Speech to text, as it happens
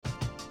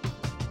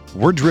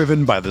We're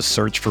driven by the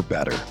search for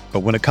better. But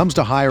when it comes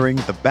to hiring,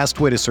 the best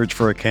way to search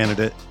for a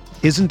candidate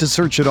isn't to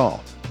search at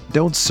all.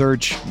 Don't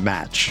search,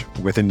 match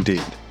with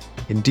Indeed.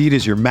 Indeed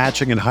is your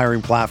matching and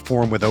hiring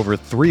platform with over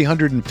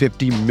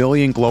 350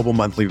 million global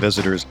monthly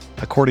visitors,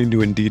 according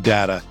to Indeed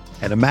data,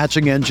 and a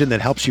matching engine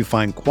that helps you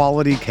find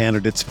quality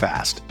candidates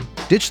fast.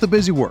 Ditch the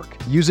busy work.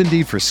 Use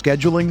Indeed for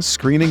scheduling,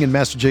 screening, and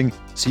messaging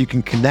so you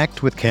can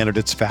connect with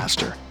candidates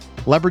faster.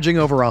 Leveraging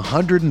over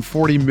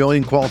 140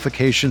 million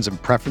qualifications and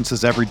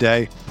preferences every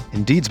day,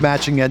 Indeed's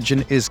matching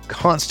engine is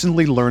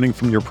constantly learning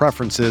from your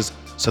preferences,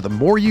 so the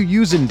more you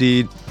use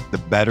Indeed, the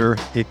better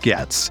it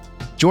gets.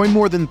 Join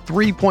more than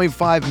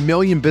 3.5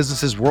 million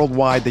businesses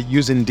worldwide that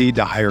use Indeed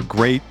to hire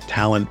great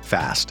talent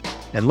fast.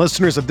 And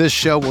listeners of this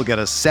show will get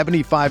a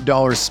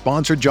 $75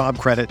 sponsored job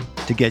credit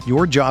to get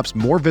your jobs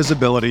more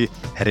visibility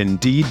at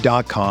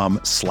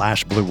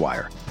Indeed.com/Blue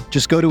Wire.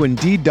 Just go to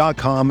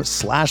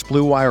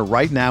Indeed.com/Blue Wire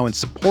right now and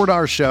support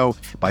our show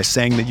by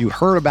saying that you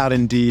heard about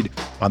Indeed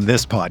on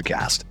this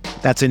podcast.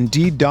 That's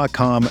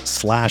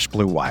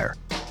Indeed.com/Blue Wire.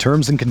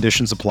 Terms and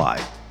conditions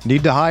apply.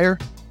 Need to hire?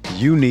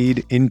 You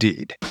need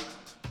Indeed.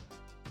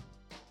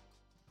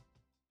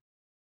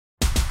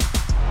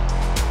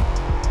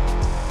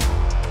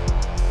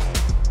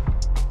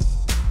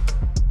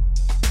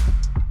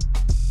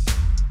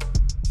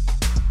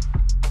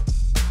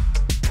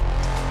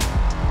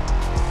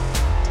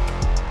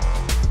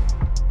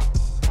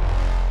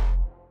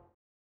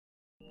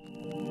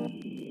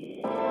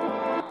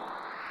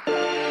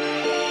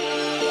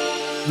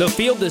 The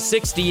Field of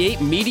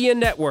 68 Media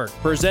Network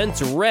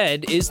presents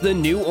Red is the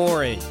New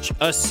Orange,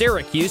 a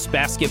Syracuse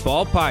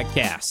basketball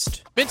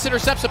podcast. Vince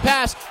intercepts a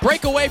pass,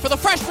 breakaway for the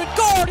freshman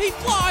guard, he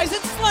flies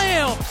and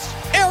slams!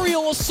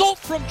 Aerial assault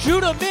from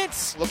Judah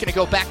Mintz. Looking to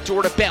go back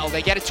door to Bell,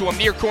 they get it to a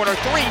near corner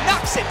three,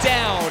 knocks it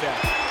down!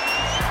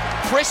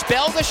 Chris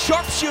Bell, the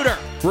sharpshooter.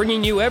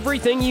 Bringing you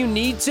everything you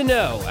need to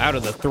know out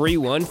of the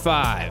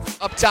 315.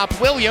 Up top,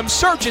 Williams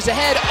surges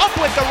ahead, up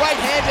with the right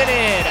hand and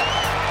in.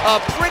 A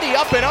pretty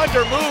up and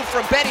under move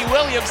from Benny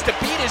Williams to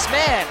beat his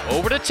man.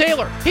 Over to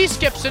Taylor. He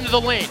skips into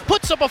the lane,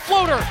 puts up a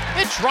floater,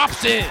 and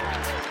drops in.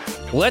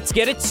 Let's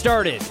get it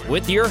started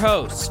with your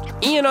host,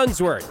 Ian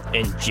Unsworth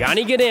and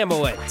Johnny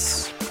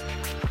Gadamowitz.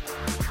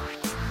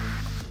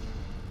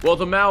 Well,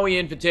 the Maui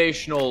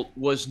Invitational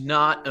was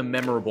not a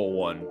memorable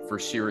one for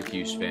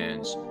Syracuse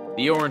fans.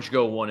 The Orange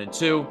go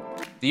 1-2.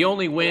 The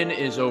only win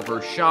is over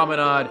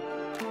Chaminade,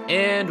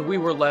 and we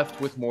were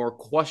left with more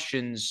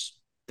questions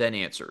than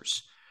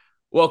answers.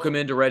 Welcome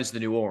into Red is the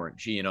New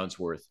Orange. Ian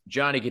Unsworth,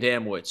 Johnny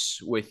Gadamowitz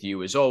with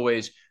you as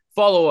always.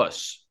 Follow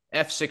us,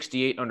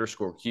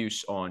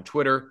 F68_Cuse on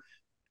Twitter.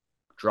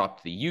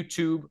 Drop the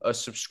YouTube a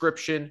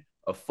subscription,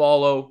 a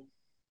follow.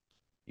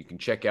 You can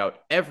check out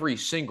every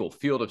single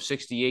Field of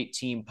 68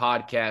 team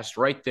podcast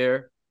right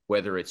there,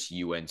 whether it's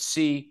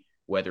UNC,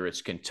 whether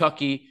it's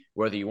Kentucky,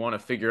 whether you want to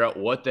figure out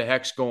what the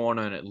heck's going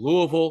on at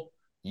Louisville,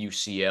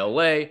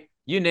 UCLA,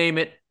 you name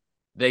it,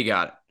 they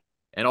got it.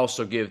 And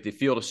also give the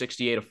Field of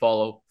 68 a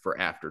follow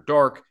for After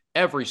Dark.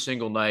 Every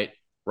single night,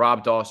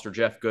 Rob Doster,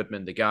 Jeff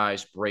Goodman, the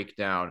guys break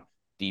down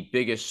the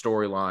biggest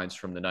storylines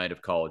from the night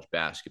of college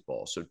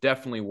basketball. So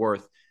definitely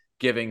worth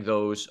giving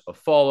those a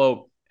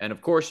follow. And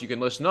of course, you can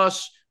listen to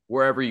us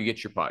wherever you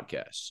get your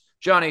podcasts.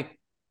 Johnny,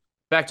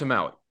 back to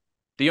Maui.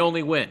 The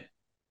only win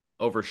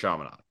over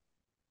Chaminade.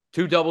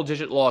 2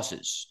 double-digit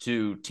losses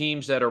to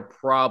teams that are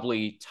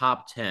probably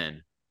top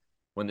 10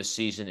 when the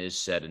season is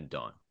said and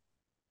done.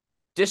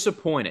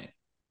 Disappointing.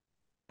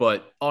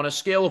 But on a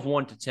scale of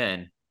 1 to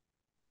 10,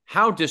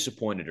 how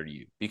disappointed are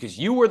you? Because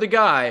you were the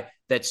guy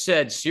that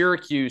said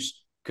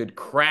Syracuse could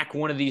crack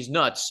one of these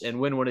nuts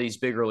and win one of these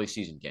big early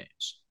season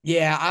games.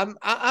 Yeah,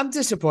 I'm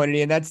disappointed,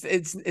 and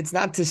it's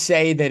not to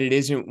say that it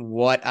isn't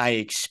what I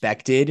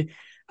expected.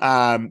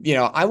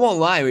 I won't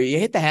lie. When you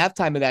hit the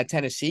halftime of that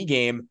Tennessee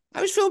game,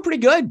 I was feeling pretty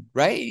good,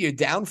 right? You're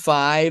down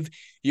 5.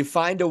 You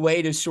find a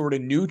way to sort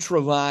of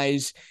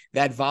neutralize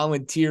that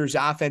Volunteers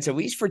offense, at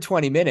least for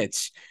 20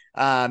 minutes.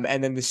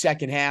 And then the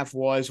second half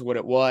was what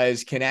it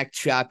was. Connect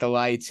shot the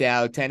lights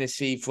out.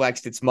 Tennessee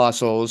flexed its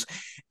muscles,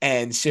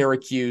 and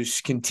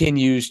Syracuse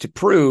continues to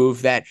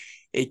prove that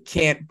it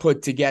can't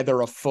put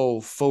together a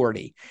full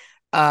 40.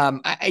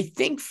 I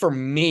think for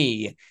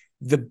me,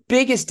 the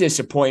biggest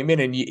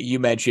disappointment, and you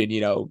mentioned,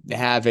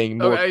 having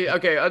more.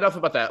 Okay, enough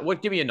about that.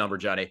 Give me a number,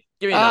 Johnny.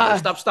 Give me a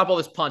number. Stop all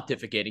this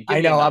pontificating.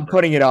 I know. I'm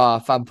putting it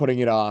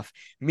off.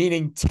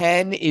 Meaning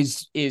 10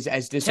 is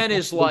as disappointing. 10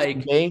 is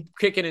like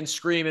kicking and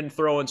screaming,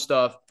 throwing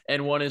stuff,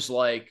 and 1 is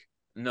like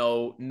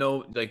no.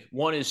 Like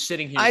 1 is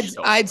sitting here.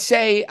 I'd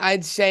say a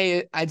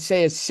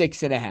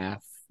 6.5.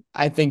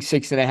 I think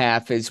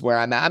 6.5 is where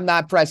I'm at. I'm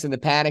not pressing the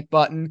panic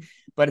button,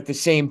 but at the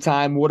same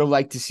time, would have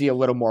liked to see a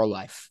little more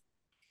life.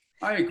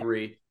 I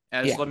agree.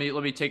 Let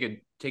me take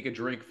a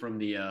drink from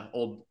the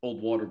old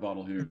water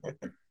bottle here.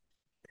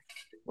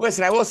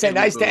 Listen, I will say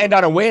nice to end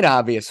on a win,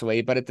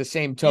 obviously, but at the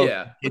same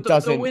token,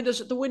 the win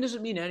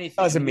doesn't mean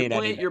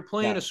anything. You're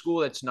playing a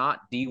school that's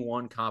not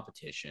D1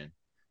 competition,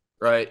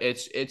 right?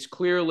 It's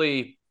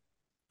clearly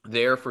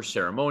there for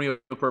ceremonial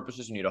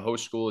purposes. You need a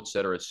host school, et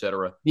cetera, et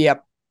cetera.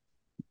 Yep.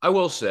 I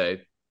will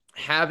say,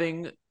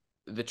 having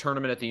the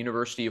tournament at the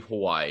University of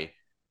Hawaii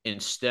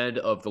instead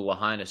of the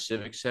Lahaina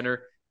Civic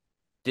Center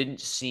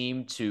didn't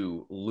seem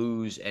to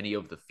lose any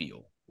of the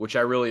feel, which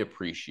I really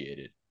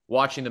appreciated.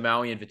 Watching the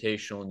Maui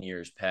Invitational in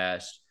years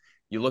past,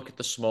 you look at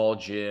the small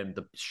gym,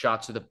 the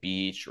shots of the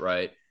beach,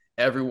 right?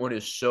 Everyone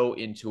is so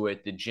into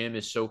it. The gym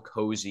is so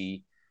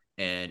cozy,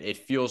 and it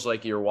feels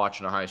like you're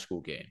watching a high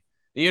school game.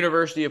 The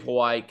University of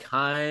Hawaii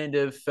kind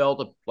of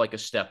felt like a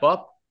step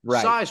up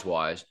Right.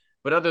 size-wise,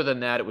 but other than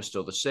that, it was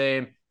still the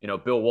same.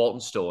 Bill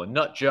Walton's still a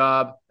nut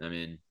job. I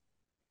mean,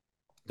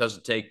 it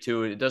doesn't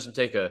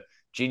take a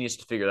genius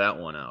to figure that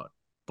one out.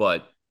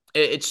 But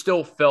it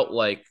still felt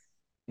like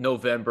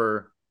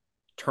November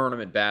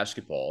tournament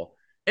basketball.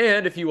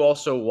 And if you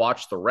also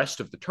watch the rest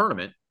of the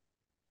tournament,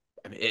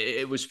 I mean,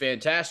 it was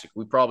fantastic.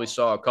 We probably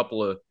saw a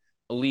couple of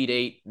Elite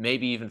Eight,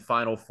 maybe even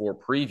Final Four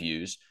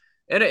previews.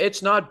 And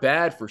it's not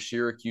bad for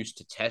Syracuse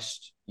to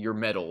test your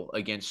mettle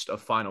against a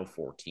Final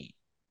Four team,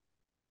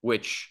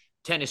 which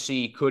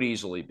Tennessee could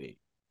easily be.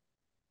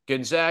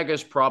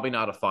 Gonzaga's probably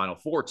not a Final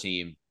Four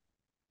team,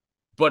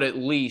 but at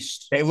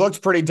least they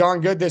looked pretty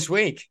darn good this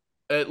week.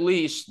 At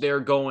least they're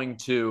going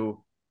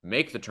to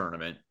make the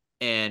tournament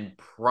and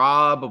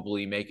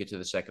probably make it to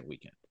the second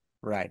weekend.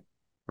 Right.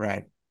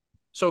 Right.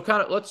 So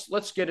kind of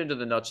let's get into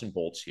the nuts and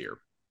bolts here.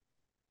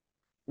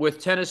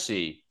 With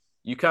Tennessee,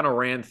 you kind of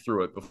ran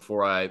through it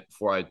before I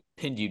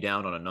pinned you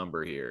down on a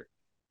number here.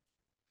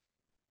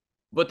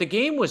 But the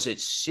game was at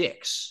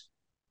 6,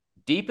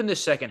 deep in the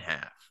second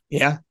half.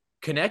 Yeah.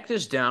 Connect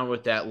is down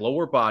with that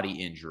lower body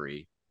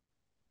injury.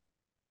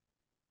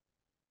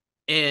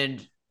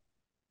 And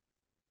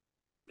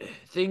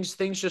things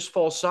just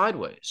fall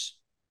sideways.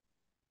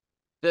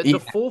 The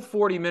full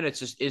 40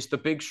 minutes is the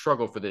big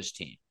struggle for this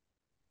team.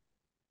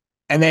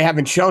 And they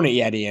haven't shown it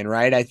yet, Ian,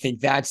 right? I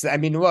think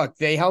look,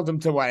 they held them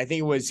to what? I think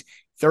it was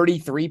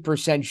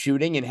 33%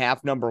 shooting in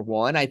half number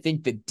 1. I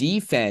think the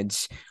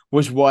defense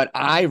was what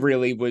I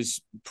really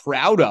was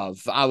proud of.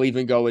 I'll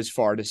even go as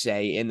far to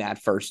say in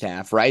that first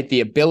half, right?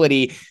 The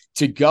ability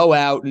to go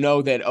out,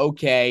 know that,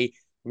 okay,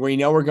 we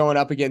know we're going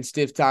up against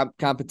stiff top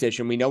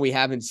competition. We know we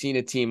haven't seen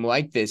a team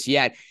like this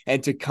yet.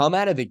 And to come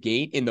out of the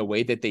gate in the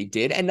way that they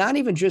did, and not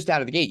even just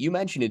out of the gate, you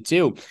mentioned it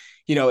too.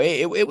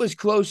 It was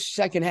close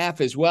second half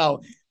as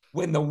well.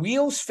 When the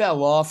wheels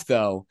fell off,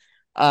 though,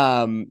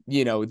 I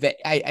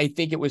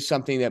think it was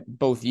something that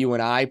both you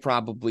and I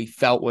probably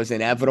felt was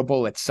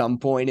inevitable at some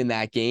point in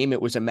that game.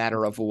 It was a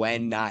matter of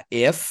when, not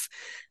if.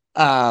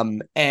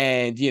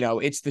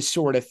 It's the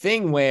sort of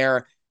thing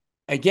where,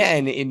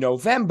 again, in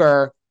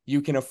November,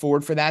 you can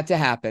afford for that to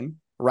happen,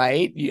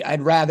 right?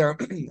 I'd rather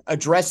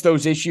address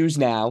those issues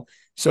now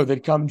so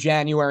that come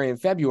January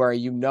and February,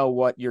 you know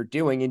what you're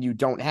doing and you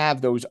don't have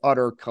those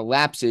utter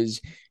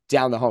collapses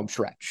down the home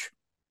stretch.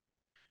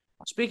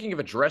 Speaking of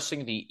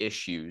addressing the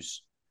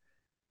issues,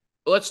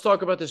 let's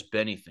talk about this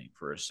Benny thing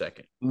for a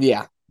second.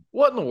 Yeah.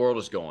 What in the world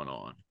is going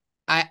on?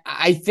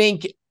 I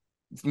think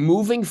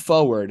moving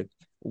forward,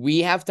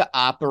 we have to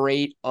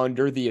operate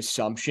under the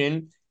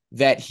assumption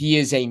that he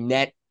is a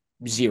net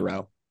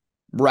zero,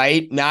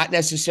 right? Not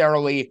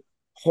necessarily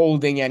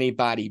holding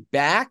anybody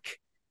back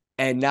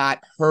and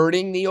not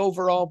hurting the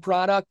overall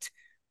product,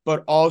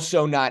 but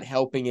also not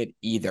helping it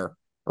either.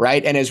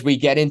 Right. And as we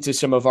get into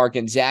some of our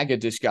Gonzaga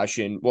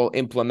discussion, I'll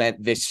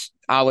implement this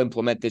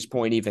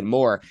point even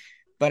more.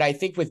 But I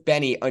think with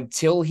Benny,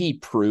 until he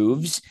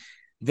proves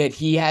that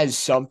he has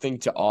something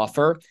to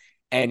offer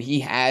and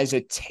he has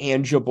a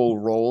tangible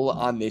role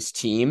on this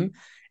team,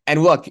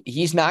 and look,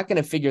 he's not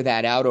going to figure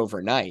that out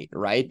overnight,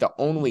 right? The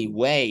only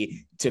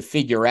way to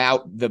figure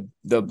out the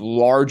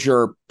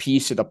larger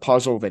piece of the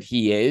puzzle that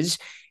he is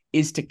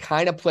to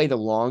kind of play the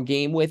long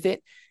game with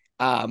it,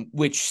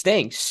 which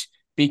stinks.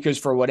 Because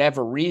for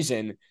whatever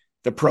reason,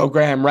 the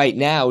program right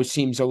now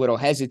seems a little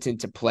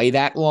hesitant to play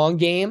that long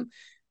game.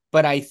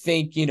 But I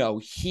think, you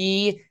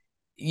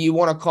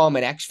want to call him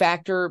an X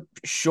factor?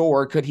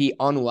 Sure. Could he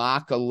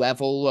unlock a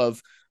level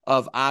of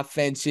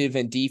offensive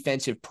and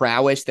defensive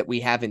prowess that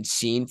we haven't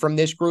seen from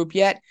this group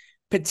yet?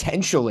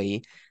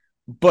 Potentially.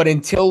 But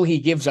until he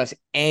gives us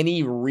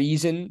any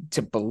reason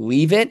to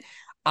believe it,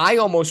 I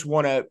almost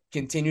want to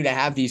continue to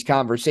have these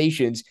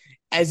conversations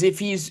as if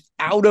he's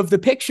out of the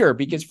picture,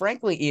 because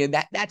frankly, Ian,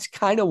 that's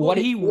kind of what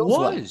he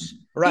was.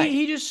 Like. Right.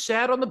 He just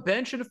sat on the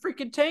bench in a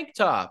freaking tank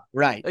top,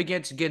 right,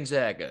 against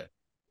Gonzaga.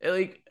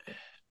 Like,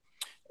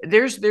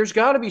 there's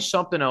got to be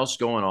something else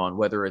going on,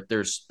 whether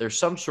there's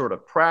some sort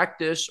of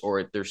practice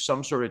or there's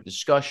some sort of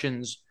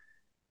discussions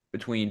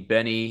between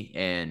Benny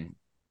and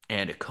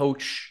a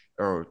coach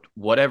or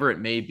whatever it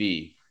may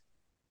be.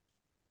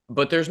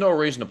 But there's no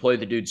reason to play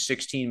the dude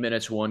 16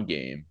 minutes one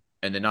game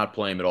and then not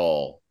play him at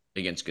all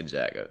against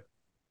Gonzaga,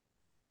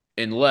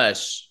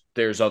 unless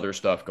there's other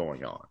stuff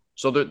going on.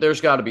 So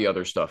there's got to be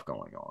other stuff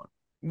going on.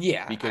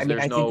 Yeah, because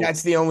I think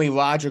that's the only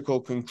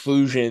logical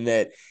conclusion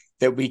that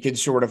we could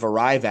sort of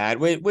arrive at,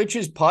 which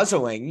is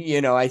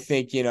puzzling. I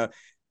think,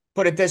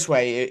 put it this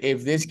way,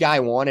 if this guy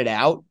wanted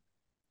out,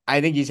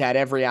 I think he's had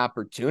every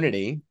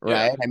opportunity,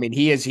 right? Yeah. I mean,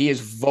 he has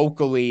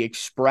vocally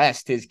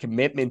expressed his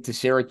commitment to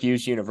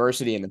Syracuse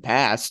University in the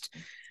past,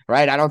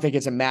 right? I don't think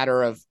it's a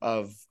matter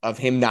of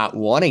him not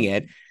wanting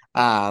it.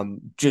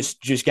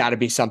 Just got to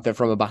be something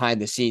from a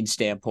behind the scenes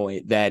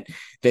standpoint that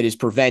is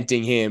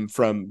preventing him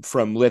from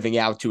living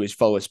out to his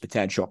fullest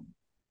potential.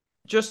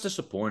 Just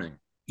disappointing.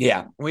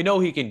 Yeah. We know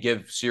he can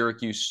give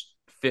Syracuse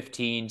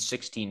 15,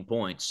 16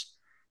 points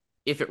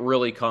if it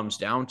really comes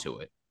down to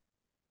it.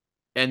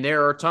 And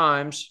there are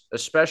times,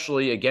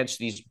 especially against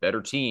these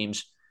better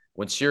teams,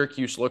 when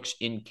Syracuse looks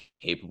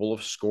incapable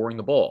of scoring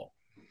the ball.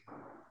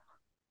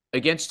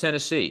 Against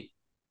Tennessee,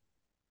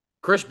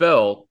 Chris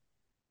Bell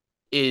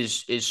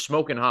is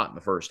smoking hot in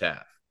the first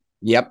half.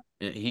 Yep.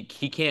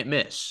 He can't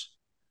miss.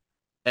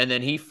 And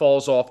then he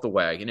falls off the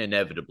wagon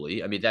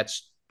inevitably. I mean,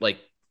 that's like,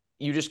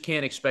 you just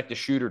can't expect a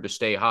shooter to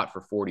stay hot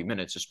for 40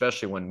 minutes,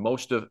 especially when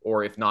most of,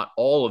 or if not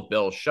all of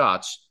Bell's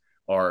shots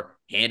are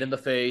hand in the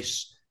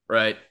face,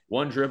 right?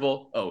 One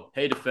dribble. Oh,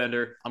 hey,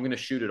 defender, I'm going to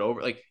shoot it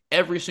over. Like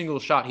every single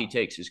shot he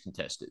takes is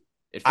contested.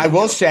 I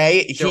will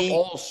say they're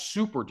all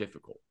super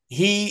difficult.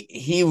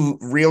 He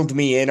reeled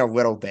me in a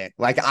little bit.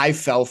 Like I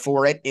fell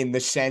for it in the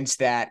sense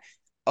that,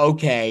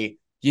 okay,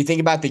 you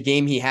think about the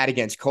game he had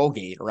against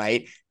Colgate,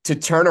 right? To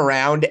turn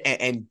around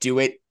and do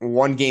it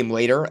one game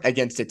later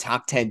against a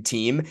top 10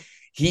 team.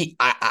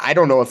 I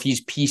don't know if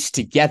he's pieced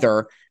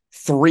together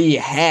 3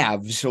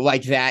 halves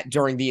like that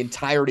during the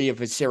entirety of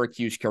his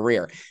Syracuse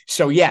career.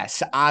 So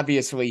yes,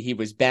 obviously he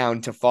was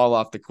bound to fall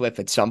off the cliff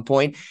at some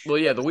point. Well,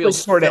 yeah, the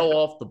wheels fell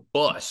off the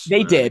bus.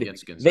 They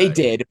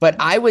did. But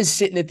I was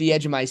sitting at the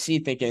edge of my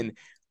seat thinking,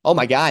 oh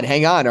my God,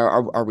 hang on.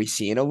 Are we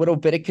seeing a little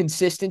bit of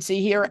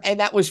consistency here? And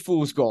that was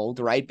fool's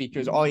gold, right?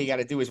 Because all you got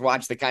to do is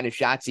watch the kind of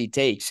shots he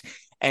takes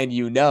and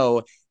you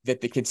know that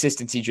the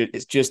consistency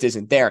just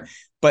isn't there.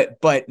 But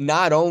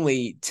not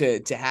only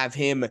to have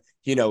him,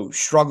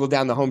 struggle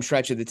down the home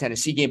stretch of the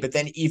Tennessee game, but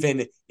then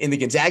even in the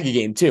Gonzaga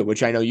game too,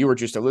 which I know you were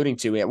just alluding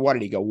to. What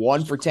did he go?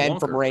 1 for 10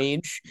 from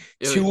range,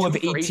 2 of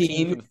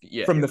 18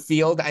 from the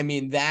field. I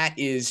mean,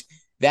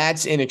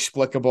 that's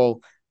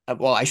inexplicable.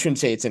 Well, I shouldn't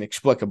say it's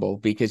inexplicable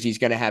because he's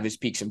going to have his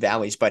peaks and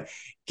valleys, but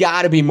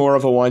got to be more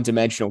of a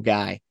one-dimensional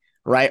guy,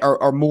 right?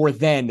 Or more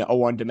than a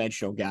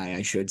one-dimensional guy,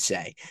 I should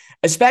say,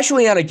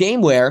 especially on a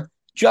game where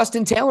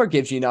Justin Taylor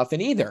gives you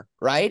nothing either,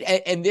 right?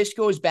 And this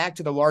goes back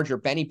to the larger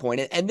Benny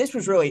point. And this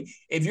was really,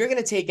 if you're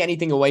going to take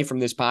anything away from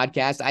this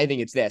podcast, I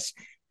think it's this.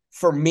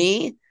 For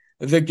me,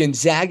 the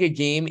Gonzaga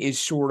game is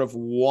sort of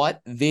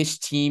what this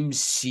team's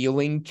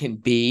ceiling can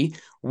be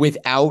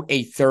without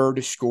a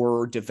third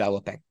scorer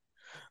developing,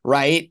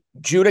 right?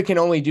 Judah can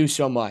only do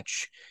so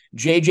much.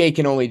 JJ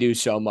can only do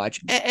so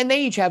much. And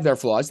they each have their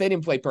flaws. They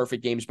didn't play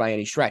perfect games by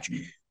any stretch.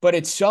 But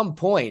at some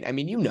point, I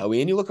mean,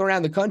 Ian, you look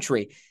around the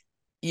country,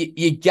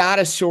 you got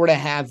to sort of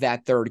have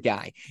that third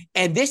guy.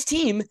 And this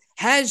team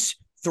has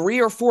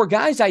 3 or 4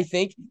 guys, I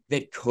think,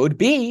 that could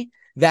be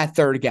that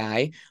third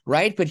guy,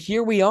 right? But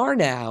here we are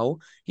now,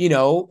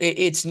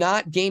 it's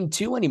not game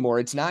 2 anymore.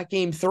 It's not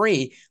game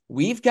 3.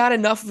 We've got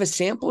enough of a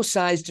sample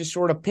size to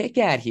sort of pick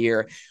at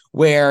here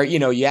where,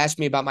 you asked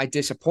me about my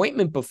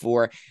disappointment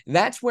before.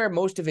 That's where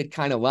most of it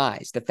kind of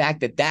lies. The fact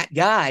that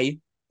guy,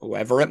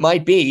 whoever it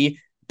might be,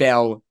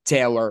 Bell,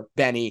 Taylor,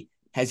 Benny,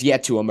 has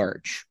yet to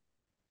emerge.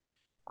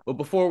 But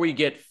before we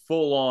get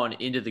full on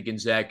into the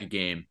Gonzaga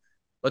game,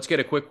 let's get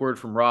a quick word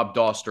from Rob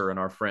Doster and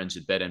our friends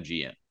at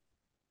BetMGM.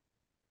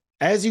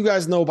 As you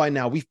guys know by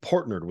now, we've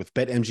partnered with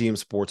BetMGM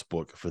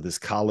Sportsbook for this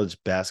college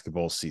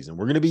basketball season.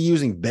 We're going to be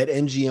using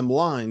BetMGM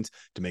lines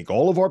to make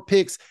all of our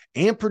picks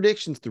and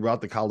predictions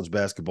throughout the college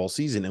basketball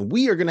season. And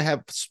we are going to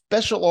have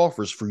special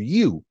offers for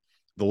you,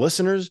 the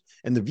listeners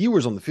and the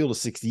viewers on the Field of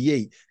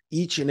 68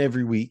 each and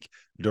every week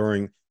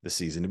during the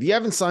season. If you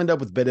haven't signed up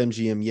with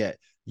BetMGM yet,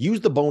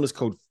 use the bonus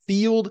code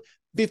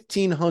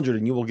FIELD1500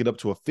 and you will get up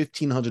to a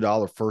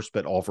 $1,500 first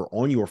bet offer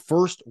on your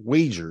first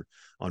wager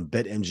on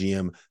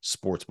BetMGM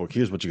Sportsbook.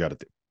 Here's what you got to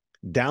do.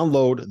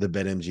 Download the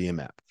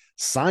BetMGM app.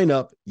 Sign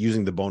up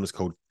using the bonus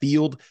code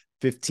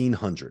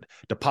FIELD1500.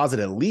 Deposit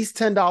at least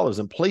 $10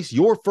 and place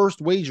your first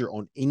wager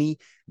on any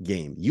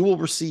game. You will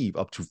receive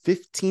up to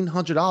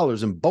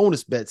 $1,500 in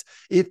bonus bets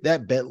if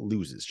that bet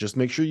loses. Just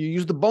make sure you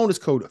use the bonus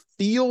code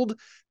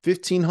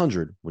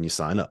FIELD1500 when you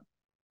sign up.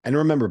 And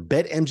remember,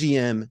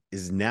 BetMGM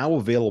is now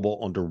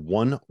available under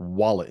one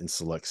wallet in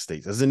select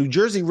states. As a New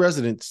Jersey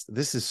resident,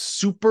 this is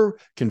super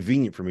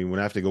convenient for me when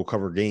I have to go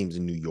cover games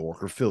in New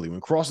York or Philly. When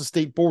crossing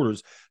state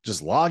borders,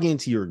 just log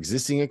into your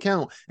existing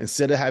account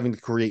instead of having to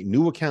create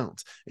new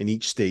accounts in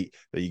each state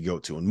that you go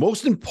to. And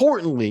most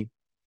importantly,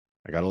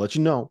 I got to let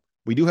you know,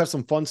 we do have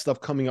some fun stuff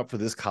coming up for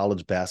this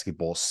college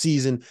basketball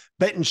season.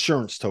 Bet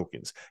insurance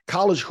tokens,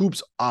 college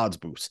hoops odds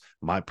boosts,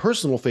 my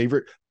personal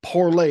favorite,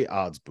 parlay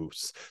odds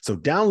boosts. So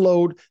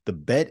download the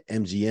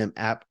BetMGM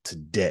app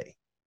today.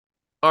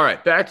 All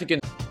right, back to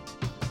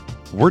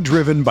We're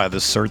driven by the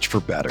search for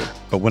better.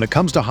 But when it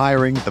comes to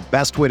hiring, the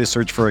best way to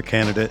search for a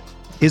candidate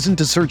isn't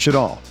to search at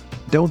all.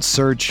 Don't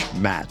search,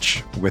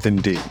 match with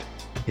Indeed.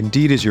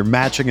 Indeed is your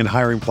matching and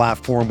hiring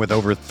platform with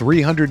over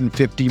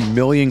 350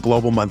 million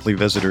global monthly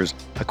visitors,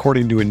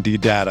 according to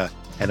Indeed data,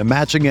 and a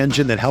matching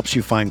engine that helps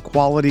you find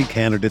quality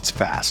candidates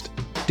fast.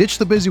 Ditch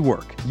the busy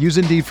work. Use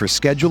Indeed for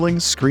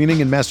scheduling,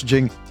 screening, and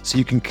messaging so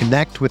you can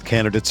connect with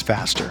candidates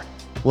faster.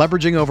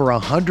 Leveraging over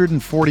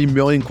 140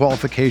 million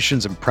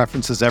qualifications and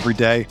preferences every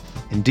day,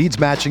 Indeed's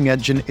matching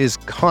engine is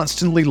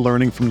constantly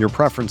learning from your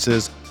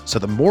preferences, so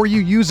the more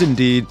you use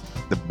Indeed,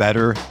 the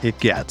better it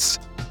gets.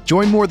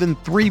 Join more than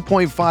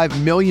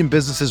 3.5 million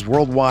businesses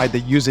worldwide that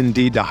use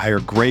Indeed to hire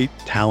great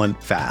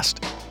talent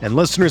fast. And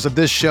listeners of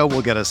this show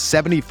will get a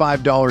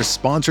 $75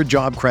 sponsored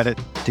job credit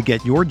to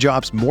get your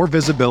jobs more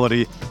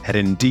visibility at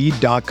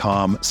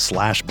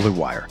Indeed.com/Blue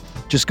Wire.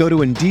 Just go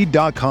to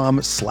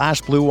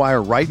Indeed.com/Blue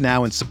Wire right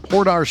now and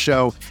support our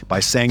show by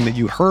saying that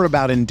you heard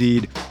about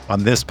Indeed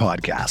on this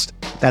podcast.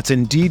 That's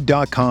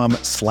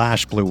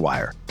Indeed.com/Blue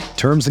Wire.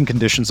 Terms and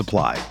conditions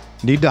apply.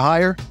 Need to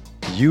hire?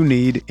 You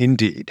need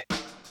Indeed.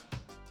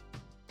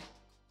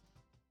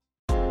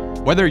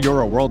 Whether you're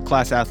a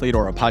world-class athlete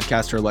or a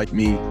podcaster like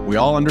me, we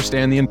all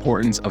understand the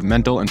importance of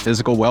mental and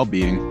physical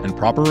well-being and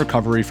proper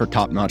recovery for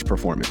top-notch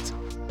performance.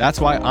 That's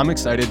why I'm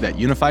excited that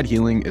Unified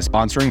Healing is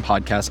sponsoring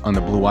podcasts on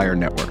the Blue Wire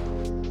Network.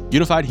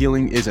 Unified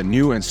Healing is a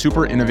new and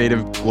super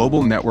innovative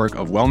global network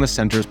of wellness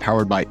centers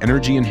powered by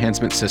Energy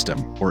Enhancement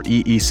System, or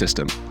EE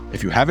System.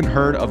 If you haven't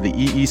heard of the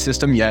EE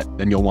System yet,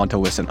 then you'll want to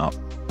listen up.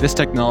 This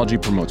technology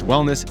promotes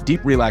wellness,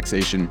 deep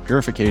relaxation,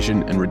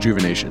 purification, and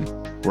rejuvenation.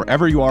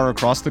 Wherever you are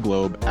across the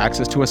globe,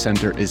 access to a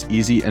center is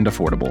easy and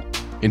affordable.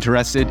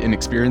 Interested in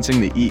experiencing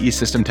the EE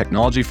System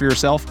technology for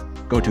yourself?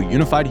 Go to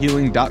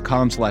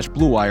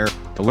unifiedhealing.com/Blue Wire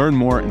to learn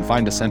more and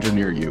find a center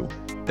near you.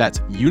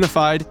 That's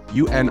unified,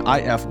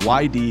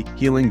 UNIFYD,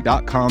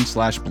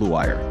 healing.com/Blue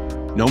Wire.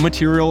 No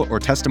material or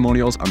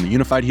testimonials on the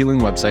Unified Healing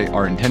website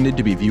are intended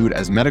to be viewed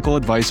as medical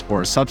advice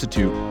or a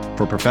substitute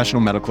for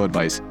professional medical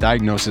advice,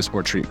 diagnosis,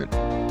 or treatment.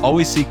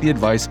 Always seek the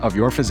advice of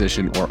your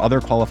physician or other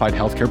qualified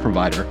healthcare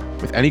provider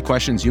with any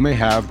questions you may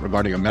have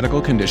regarding a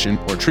medical condition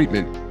or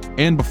treatment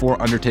and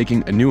before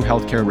undertaking a new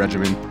healthcare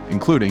regimen,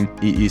 including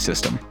EE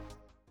System.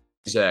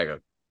 Gonzaga.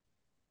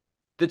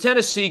 The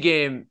Tennessee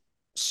game,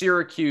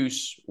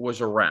 Syracuse was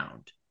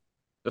around.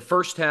 The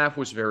first half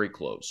was very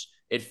close.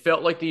 It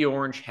felt like the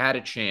Orange had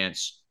a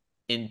chance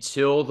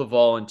until the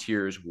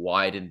Volunteers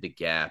widened the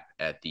gap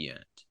at the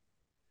end.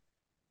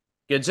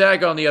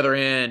 Gonzaga, on the other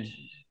hand,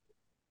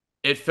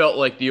 it felt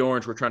like the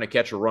Orange were trying to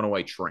catch a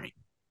runaway train.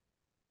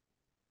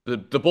 The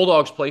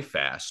Bulldogs play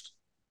fast.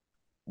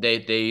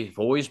 They've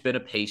always been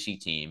a pacey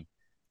team.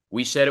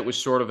 We said it was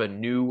sort of a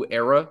new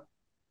era,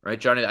 right,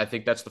 Johnny? I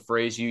think that's the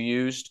phrase you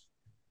used.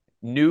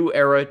 New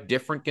era,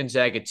 different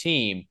Gonzaga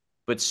team,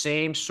 but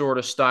same sort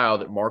of style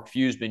that Mark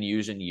Few's been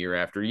using year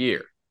after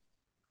year.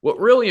 What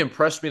really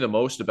impressed me the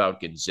most about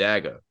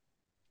Gonzaga,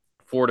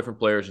 4 different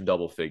players in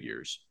double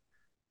figures,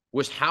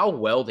 was how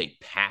well they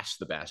passed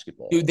the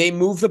basketball. Dude, they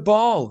moved the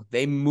ball.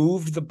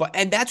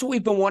 And that's what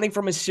we've been wanting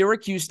from a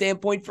Syracuse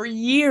standpoint for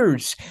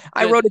years.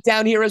 I wrote it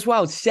down here as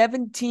well.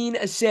 17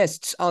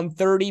 assists on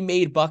 30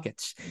 made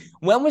buckets.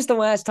 When was the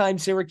last time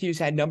Syracuse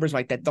had numbers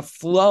like that? The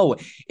flow.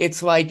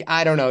 It's like,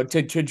 I don't know,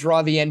 to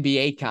draw the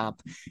NBA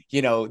comp,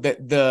 you know,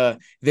 the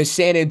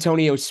San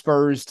Antonio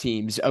Spurs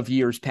teams of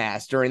years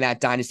past during that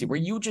dynasty where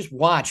you just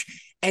watch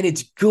and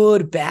it's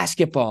good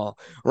basketball,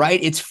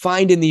 right? It's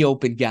finding the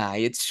open guy.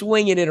 It's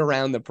swinging it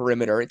around the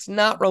perimeter. It's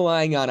not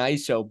relying on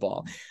ISO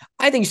ball.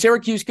 I think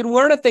Syracuse can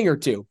learn a thing or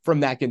two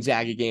from that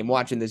Gonzaga game,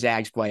 watching the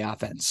Zags play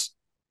offense.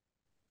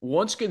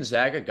 Once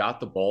Gonzaga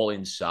got the ball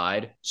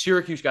inside,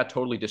 Syracuse got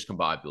totally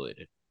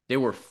discombobulated. They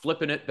were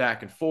flipping it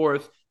back and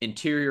forth,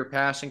 interior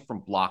passing from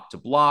block to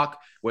block,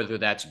 whether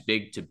that's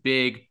big to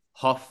big,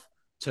 Huff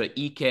to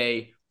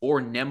Ike, or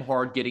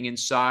Nembhard getting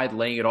inside,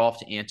 laying it off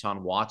to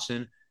Anton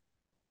Watson.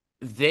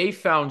 They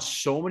found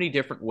so many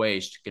different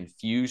ways to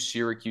confuse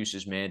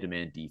Syracuse's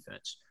man-to-man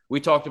defense. We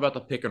talked about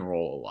the pick and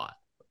roll a lot.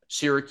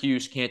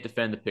 Syracuse can't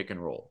defend the pick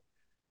and roll.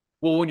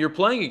 Well, when you're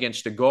playing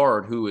against a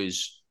guard who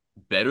is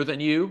better than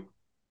you,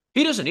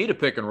 he doesn't need a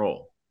pick and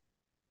roll.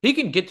 He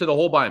can get to the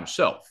hole by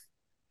himself.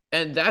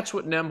 And that's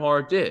what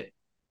Nembhard did.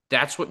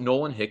 That's what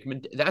Nolan Hickman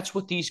did. That's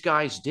what these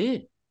guys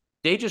did.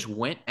 They just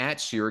went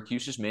at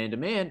Syracuse's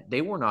man-to-man.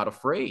 They were not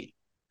afraid.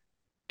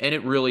 And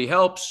it really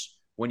helps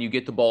when you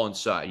get the ball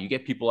inside. You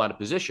get people out of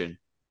position.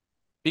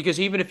 Because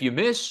even if you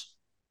miss,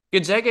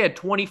 Gonzaga had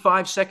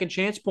 25 second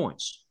chance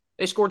points.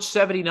 They scored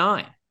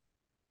 79.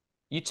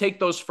 You take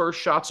those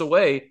first shots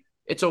away,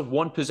 it's a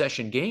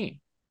one-possession game.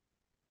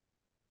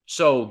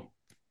 So,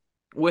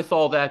 with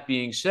all that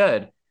being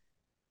said,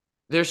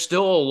 there's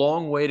still a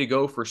long way to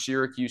go for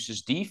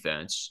Syracuse's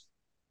defense.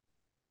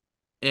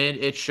 And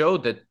it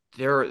showed that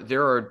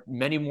there are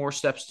many more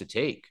steps to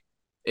take.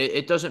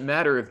 It doesn't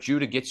matter if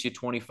Judah gets you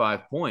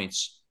 25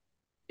 points.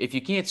 If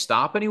you can't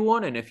stop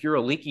anyone, and if you're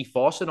a leaky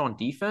faucet on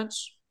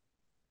defense,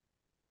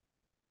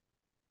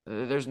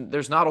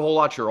 there's not a whole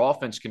lot your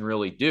offense can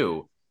really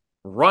do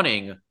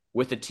running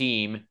with a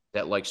team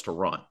that likes to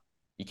run.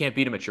 You can't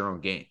beat them at your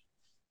own game.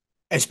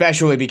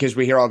 Especially because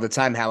we hear all the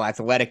time how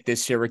athletic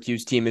this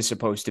Syracuse team is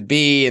supposed to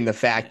be, and the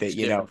fact that,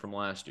 different from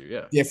last year.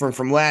 Yeah. Different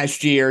from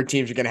last year.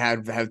 Teams are going to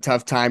have a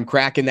tough time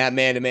cracking that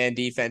man-to-man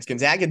defense.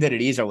 Gonzaga did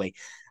it easily.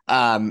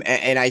 And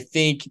I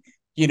think,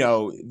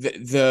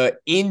 the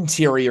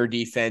interior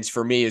defense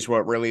for me is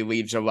what really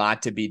leaves a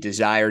lot to be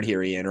desired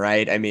here, Ian,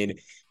 right? I mean,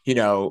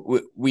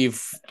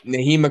 we've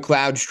Naheem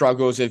McLeod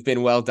struggles have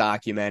been well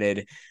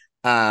documented.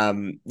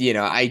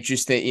 I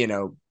just think,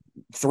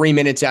 3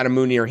 minutes out of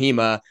Munir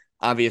Hema,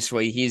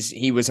 obviously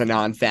he was a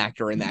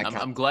non-factor in that.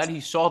 I'm glad he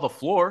saw the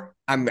floor.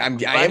 I am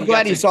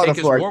glad he saw the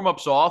floor. His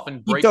warm-ups off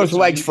and keep those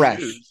legs fresh.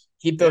 Shoes.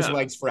 Keep those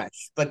legs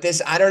fresh. But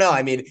this, I don't know.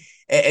 I mean,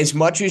 as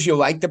much as you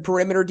like the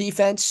perimeter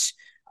defense,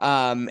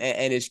 and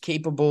is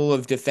capable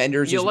of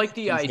defenders, you like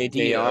the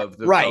idea of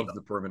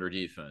the perimeter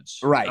defense,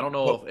 right? I don't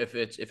know if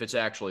it's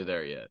actually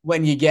there yet.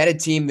 When you get a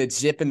team that's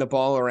zipping the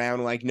ball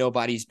around like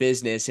nobody's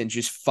business and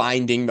just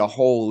finding the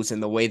holes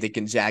in the way that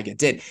Gonzaga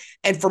did,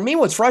 and for me,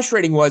 what's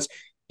frustrating was,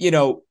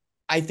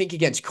 I think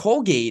against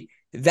Colgate,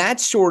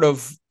 that's sort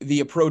of the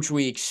approach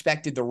we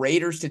expected the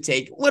Raiders to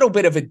take, a little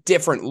bit of a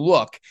different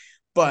look,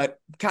 but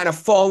kind of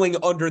falling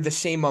under the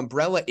same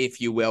umbrella,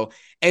 if you will.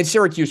 And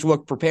Syracuse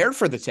looked prepared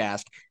for the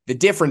task. The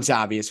difference,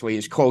 obviously,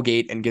 is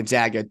Colgate and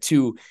Gonzaga,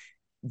 two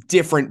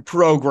different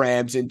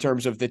programs in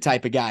terms of the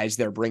type of guys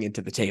they're bringing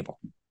to the table.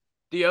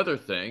 The other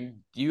thing,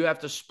 you have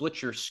to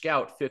split your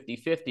scout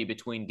 50-50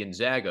 between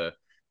Gonzaga,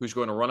 who's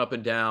going to run up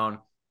and down,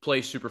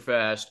 play super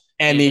fast,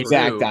 and the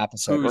exact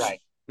opposite,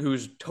 right?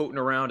 Who's toting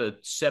around a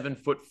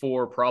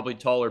 7'4", probably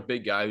taller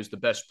big guy who's the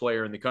best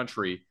player in the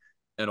country.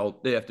 And all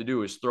they have to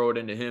do is throw it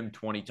into him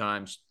 20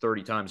 times,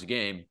 30 times a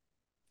game.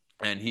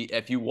 And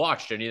if you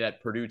watched any of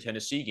that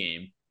Purdue-Tennessee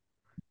game,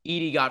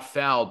 Edey got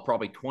fouled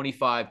probably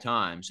 25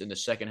 times in the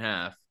second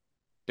half.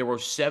 There were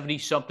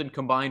 70-something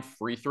combined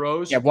free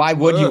throws. Yeah, why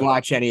would you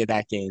watch any of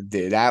that game,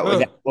 dude?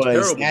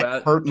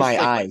 That hurt my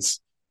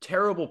eyes.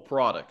 Terrible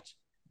product.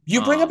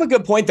 You bring up a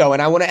good point, though,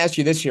 and I want to ask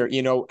you this here.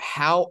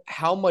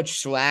 How much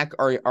slack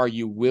are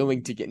you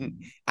willing to get?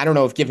 I don't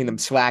know if giving them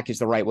slack is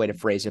the right way to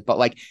phrase it, but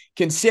like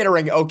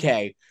considering,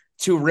 okay,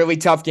 2 really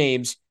tough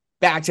games,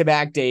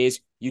 back-to-back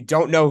days, you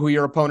don't know who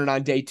your opponent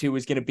on day 2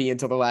 is going to be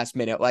until the last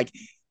minute. Like,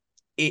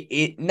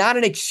 it not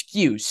an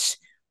excuse,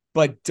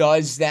 but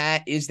is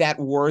that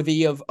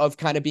worthy of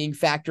kind of being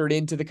factored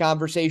into the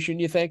conversation,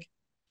 you think?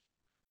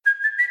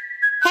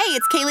 Hey,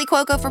 it's Kaylee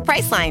Cuoco for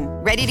Priceline.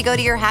 Ready to go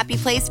to your happy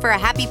place for a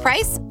happy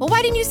price? Well,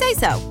 why didn't you say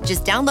so?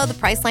 Just download the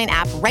Priceline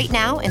app right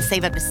now and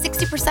save up to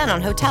 60%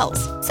 on hotels.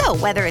 So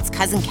whether it's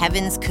Cousin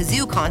Kevin's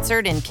Kazoo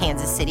Concert in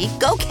Kansas City,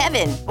 go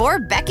Kevin, or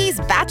Becky's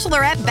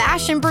Bachelorette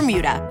Bash in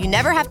Bermuda, you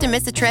never have to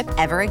miss a trip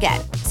ever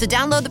again. So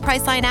download the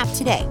Priceline app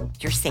today.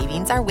 Your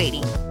savings are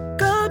waiting.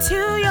 Go to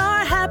your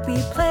happy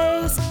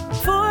place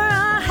for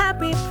a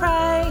happy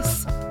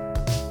price.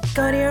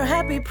 Go to your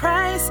happy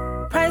price,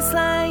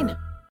 Priceline.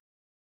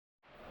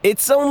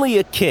 It's only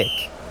a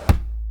kick,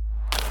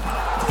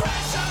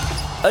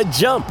 a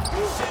jump,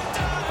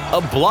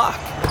 a block.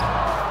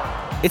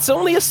 It's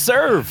only a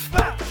serve.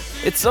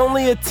 It's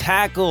only a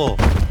tackle,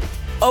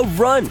 a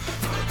run.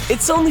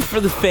 It's only for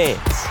the fans.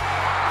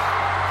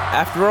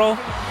 After all,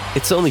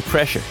 it's only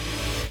pressure.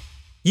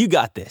 You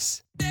got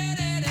this.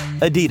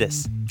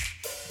 Adidas.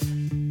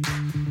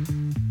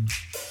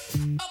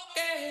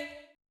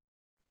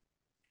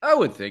 I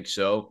would think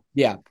so.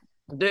 Yeah.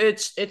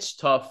 It's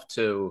tough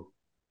to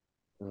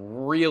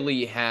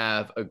really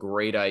have a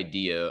great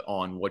idea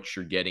on what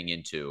you're getting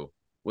into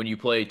when you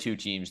play 2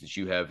 teams that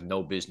you have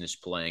no business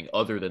playing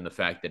other than the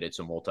fact that it's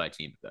a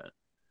multi-team event.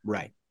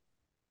 Right.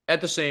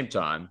 At the same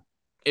time,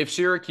 if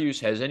Syracuse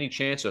has any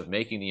chance of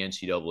making the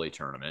NCAA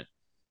tournament,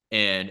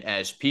 and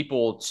as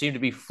people seem to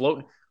be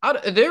floating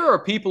out, there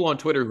are people on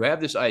Twitter who have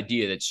this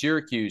idea that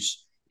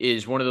Syracuse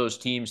is one of those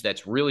teams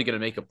that's really going to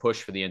make a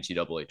push for the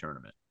NCAA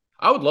tournament.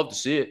 I would love to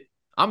see it.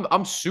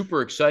 I'm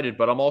super excited,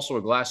 but I'm also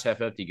a glass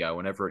half empty guy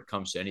whenever it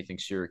comes to anything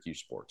Syracuse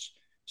sports.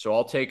 So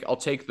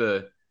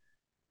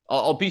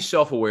I'll be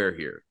self-aware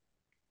here.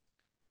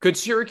 Could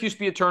Syracuse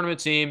be a tournament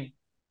team?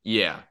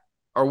 Yeah.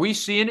 Are we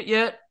seeing it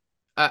yet?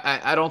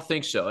 I don't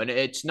think so. And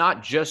it's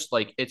not just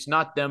like, it's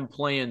not them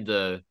playing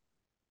the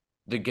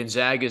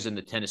Gonzagas and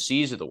the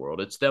Tennessees of the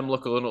world. It's them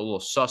looking a little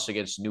sus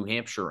against New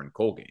Hampshire and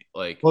Colgate.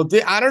 Well,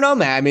 I don't know,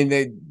 man. I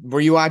mean, were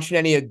you watching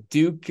any of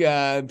Duke,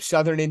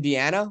 Southern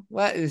Indiana?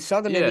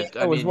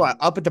 Indiana was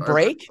up at the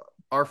break?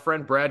 Our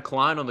friend Brad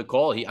Klein on the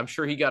call. I'm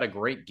sure he got a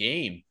great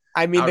game.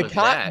 I mean,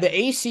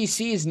 the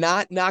ACC is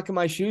not knocking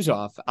my shoes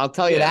off. I'll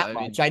tell you that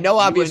much. I know,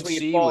 obviously,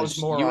 it falls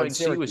more on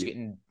Syracuse. UNC was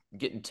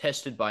getting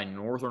tested by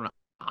Northern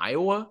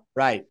Iowa.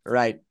 Right.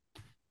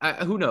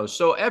 Who knows?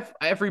 So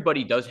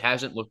everybody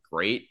hasn't looked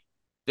great.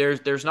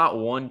 There's not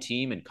one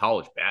team in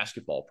college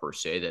basketball per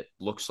se that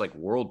looks like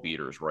world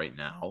beaters right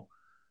now.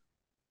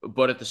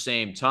 But at the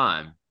same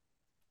time,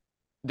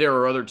 there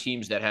are other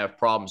teams that have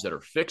problems that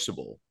are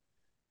fixable,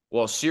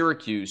 while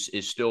Syracuse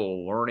is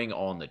still learning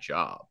on the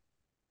job.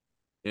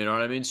 You know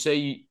what I mean?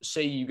 Say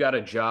you got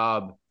a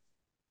job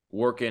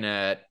working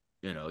at,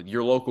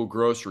 your local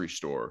grocery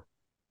store,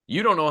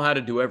 you don't know how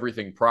to do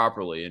everything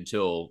properly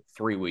until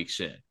 3 weeks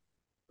in.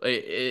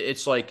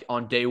 It's like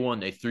on day one,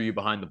 they threw you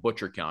behind the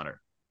butcher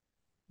counter.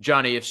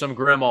 Johnny, if some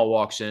grandma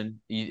walks in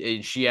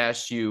and she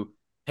asks you,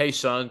 hey,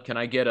 son, can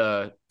I get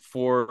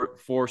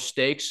four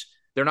steaks?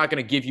 They're not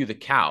going to give you the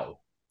cow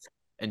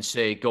and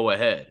say, go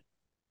ahead.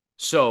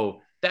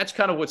 So that's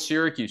kind of what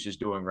Syracuse is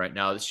doing right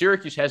now.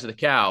 Syracuse has the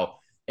cow,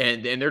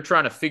 and they're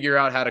trying to figure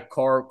out how to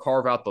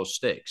carve out those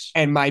steaks.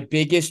 And my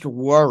biggest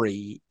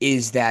worry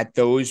is that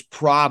those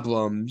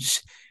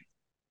problems,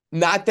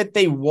 not that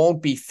they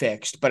won't be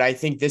fixed, but I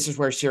think this is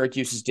where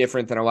Syracuse is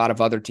different than a lot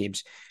of other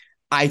teams.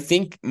 I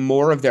think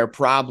more of their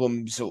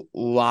problems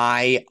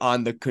lie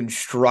on the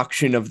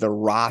construction of the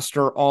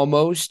roster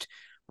almost,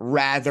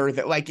 rather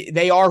than like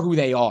they are who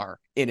they are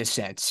in a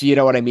sense. You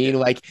know what I mean? Yeah.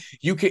 Like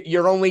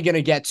you're only going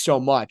to get so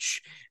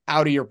much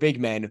out of your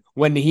big men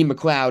when Naheem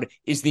McLeod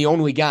is the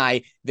only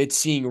guy that's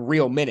seeing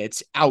real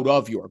minutes out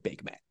of your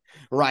big men,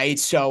 right?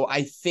 So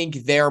I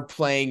think they're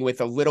playing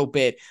with a little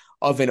bit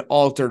of an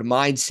altered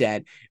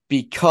mindset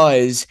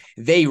because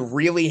they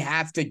really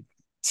have to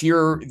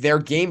tier their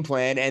game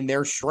plan and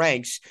their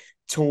strengths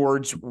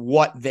towards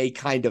what they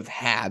kind of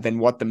have and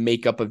what the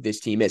makeup of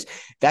this team is.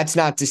 That's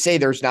not to say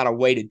there's not a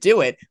way to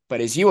do it,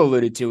 but as you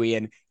alluded to,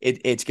 Ian,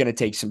 it's going to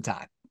take some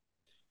time.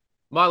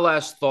 My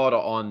last thought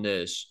on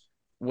this,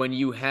 when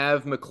you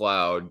have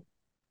McLeod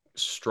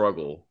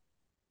struggle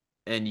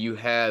and you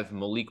have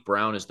Malik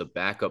Brown as the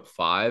backup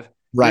 5,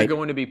 right, you're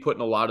going to be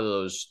putting a lot of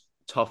those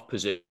tough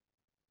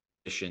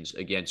positions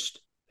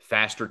against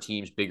faster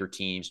teams, bigger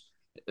teams.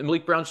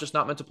 Malik Brown's just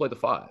not meant to play the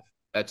 5.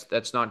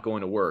 That's not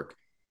going to work.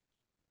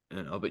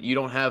 But you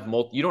don't have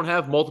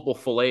multiple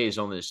fillets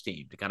on this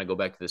team, to kind of go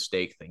back to the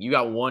steak thing. You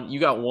got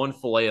one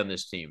fillet on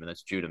this team, and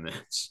that's Judah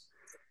Mintz.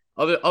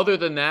 Other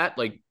than that,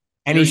 like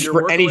any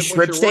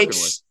strip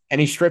steaks?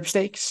 Any strip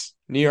steaks?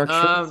 New York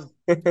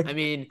strip? I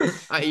mean,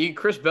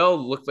 Chris Bell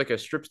looked like a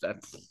strip steak.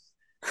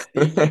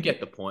 You get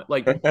the point.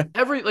 Like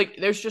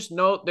there's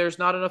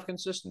not enough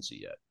consistency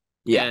yet.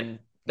 Yeah. And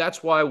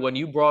that's why when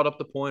you brought up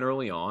the point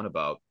early on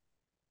about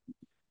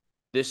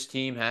this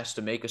team has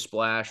to make a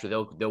splash or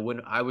they'll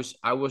win, I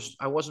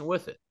wasn't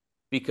with it,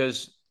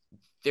 because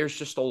there's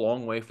just a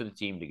long way for the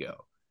team to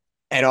go.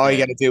 And all you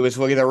got to do is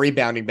look at the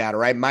rebounding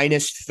battle, right?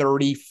 Minus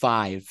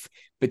 35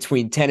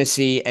 between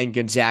Tennessee and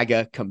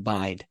Gonzaga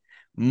combined.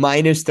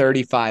 Minus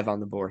 35 on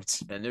the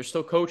boards. And they're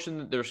still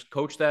coaching. There's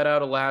coached that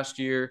out of last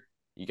year.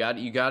 You got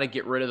to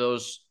get rid of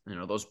those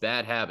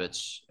bad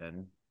habits.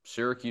 And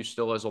Syracuse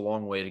still has a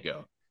long way to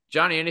go.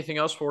 Johnny, anything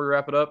else before we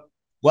wrap it up?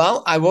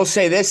 Well, I will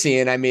say this,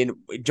 Ian. I mean,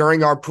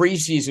 during our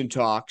preseason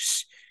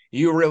talks,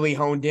 you really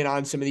honed in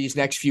on some of these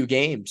next few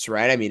games,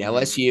 right? I mean,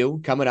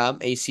 LSU coming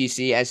up,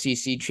 ACC,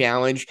 SEC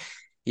Challenge.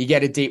 You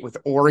get a date with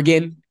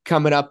Oregon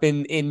coming up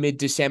in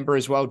mid-December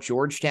as well.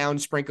 Georgetown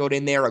sprinkled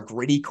in there, a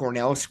gritty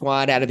Cornell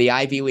squad out of the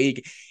Ivy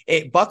League.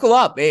 Buckle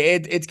up.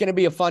 It's going to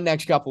be a fun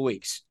next couple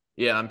weeks.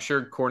 Yeah, I'm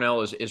sure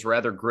Cornell is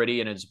rather gritty,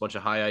 and it's a bunch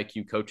of high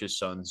IQ coaches'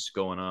 sons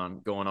going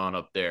on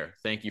up there.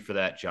 Thank you for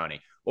that, Johnny.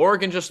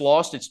 Oregon just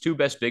lost its 2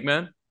 best big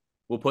men.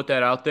 We'll put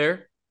that out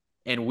there,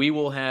 and we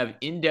will have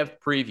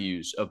in-depth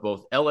previews of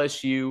both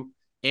LSU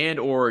and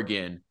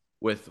Oregon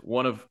with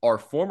one of our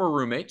former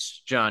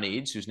roommates, John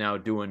Eads, who's now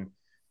doing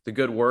the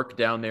good work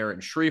down there in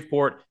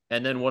Shreveport,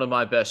 and then one of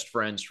my best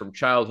friends from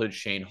childhood,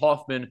 Shane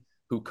Hoffman,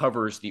 who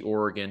covers the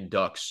Oregon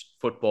Ducks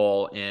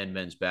football and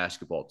men's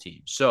basketball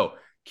team. So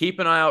keep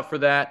an eye out for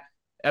that.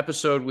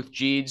 Episode with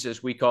Jeeds,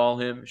 as we call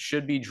him,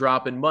 should be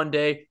dropping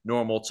Monday,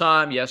 normal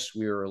time. Yes,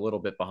 we were a little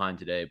bit behind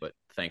today, but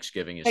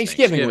Thanksgiving is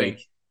Thanksgiving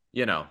week.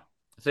 You know,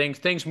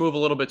 things move a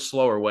little bit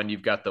slower when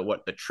you've got the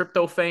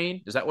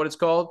tryptophan. Is that what it's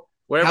called?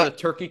 Whatever the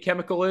turkey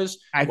chemical is.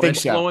 I think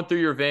so. Flowing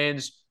through your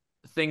veins,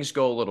 things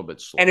go a little bit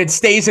slower. And it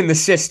stays in the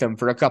system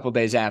for a couple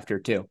days after,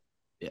 too.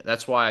 Yeah,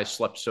 that's why I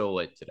slept so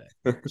late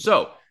today.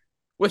 So,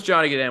 with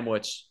Johnny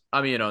Gadamwitz,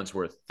 I'm Ian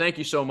Unsworth. Thank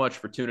you so much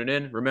for tuning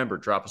in. Remember,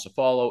 drop us a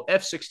follow,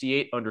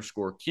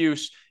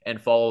 F68_Cuse,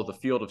 and follow the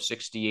Field of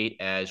 68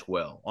 as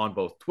well on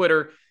both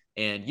Twitter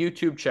and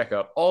YouTube. Check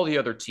out all the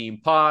other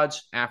team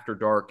pods after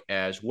dark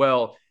as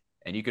well.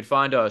 And you can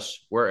find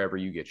us wherever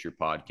you get your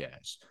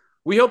podcasts.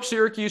 We hope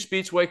Syracuse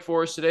beats Wake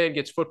Forest today and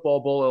gets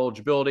football bowl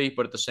eligibility,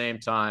 but at the same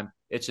time,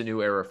 it's a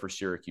new era for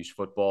Syracuse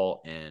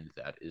football, and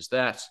that is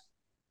that.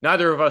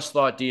 Neither of us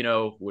thought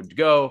Dino would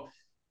go,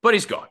 but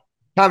he's gone.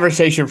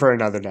 Conversation for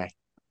another day.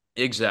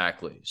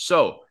 Exactly.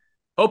 So,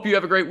 hope you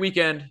have a great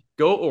weekend.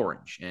 Go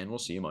Orange, and we'll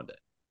see you Monday.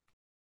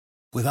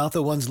 Without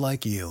the ones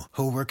like you,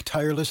 who work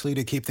tirelessly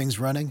to keep things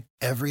running,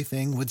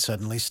 everything would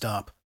suddenly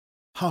stop.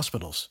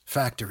 Hospitals,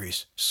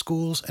 factories,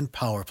 schools, and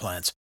power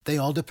plants, they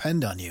all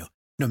depend on you.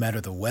 No matter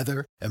the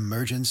weather,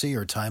 emergency,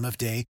 or time of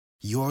day,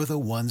 you're the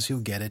ones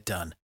who get it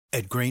done.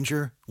 At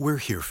Grainger, we're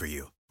here for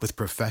you with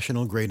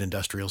professional-grade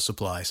industrial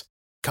supplies.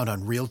 Count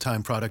on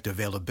real-time product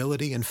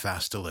availability and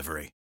fast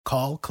delivery.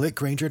 Call, click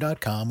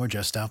Grainger.com, or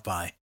just stop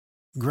by.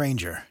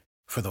 Grainger,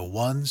 for the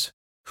ones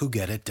who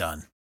get it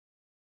done.